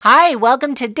Hi,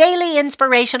 welcome to Daily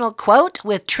Inspirational Quote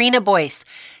with Trina Boyce.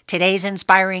 Today's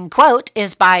inspiring quote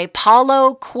is by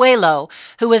Paulo Coelho,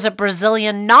 who is a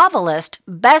Brazilian novelist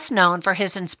best known for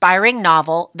his inspiring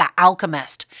novel, The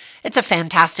Alchemist. It's a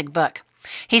fantastic book.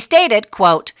 He stated,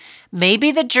 quote,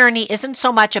 "Maybe the journey isn't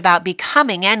so much about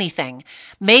becoming anything.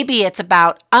 Maybe it's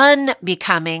about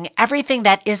unbecoming everything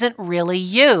that isn't really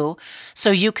you,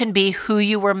 so you can be who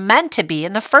you were meant to be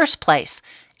in the first place."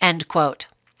 End quote.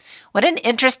 What an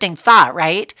interesting thought,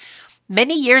 right?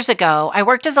 Many years ago, I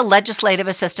worked as a legislative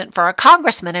assistant for a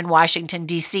congressman in Washington,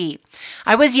 D.C.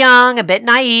 I was young, a bit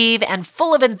naive, and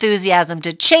full of enthusiasm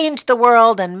to change the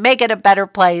world and make it a better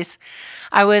place.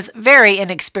 I was very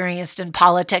inexperienced in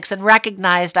politics and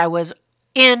recognized I was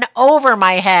in over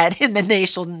my head in the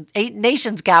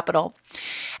nation's capital.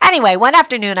 Anyway, one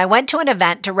afternoon I went to an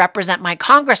event to represent my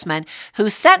congressman who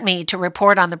sent me to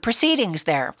report on the proceedings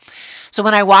there. So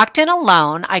when I walked in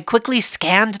alone, I quickly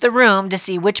scanned the room to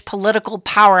see which political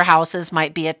powerhouses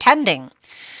might be attending.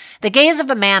 The gaze of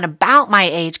a man about my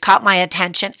age caught my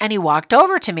attention and he walked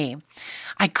over to me.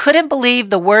 I couldn't believe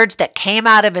the words that came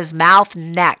out of his mouth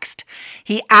next.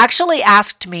 He actually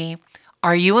asked me,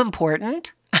 "Are you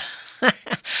important?"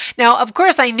 Now, of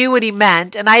course, I knew what he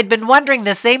meant, and I had been wondering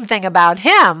the same thing about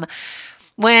him.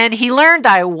 When he learned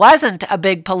I wasn't a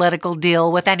big political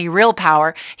deal with any real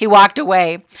power, he walked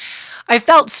away. I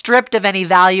felt stripped of any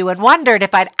value and wondered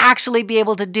if I'd actually be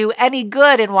able to do any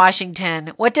good in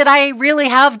Washington. What did I really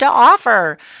have to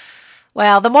offer?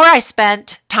 Well, the more I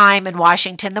spent time in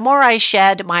Washington, the more I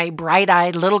shed my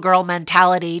bright-eyed little girl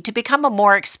mentality to become a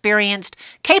more experienced,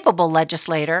 capable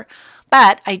legislator.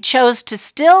 But I chose to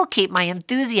still keep my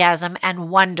enthusiasm and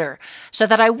wonder so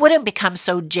that I wouldn't become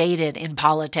so jaded in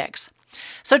politics.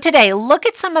 So today, look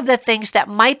at some of the things that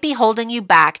might be holding you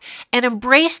back and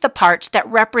embrace the parts that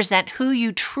represent who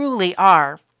you truly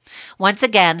are. Once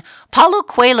again, Paulo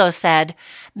Coelho said,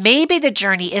 "Maybe the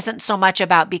journey isn't so much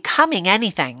about becoming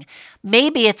anything.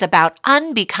 Maybe it's about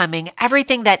unbecoming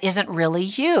everything that isn't really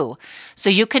you, so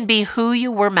you can be who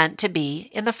you were meant to be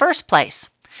in the first place."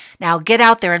 Now get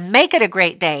out there and make it a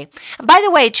great day. And by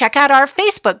the way, check out our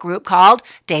Facebook group called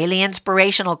Daily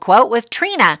Inspirational Quote with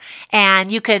Trina.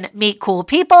 And you can meet cool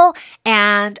people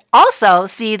and also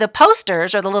see the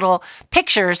posters or the little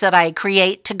pictures that I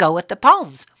create to go with the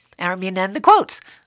poems. And the quotes.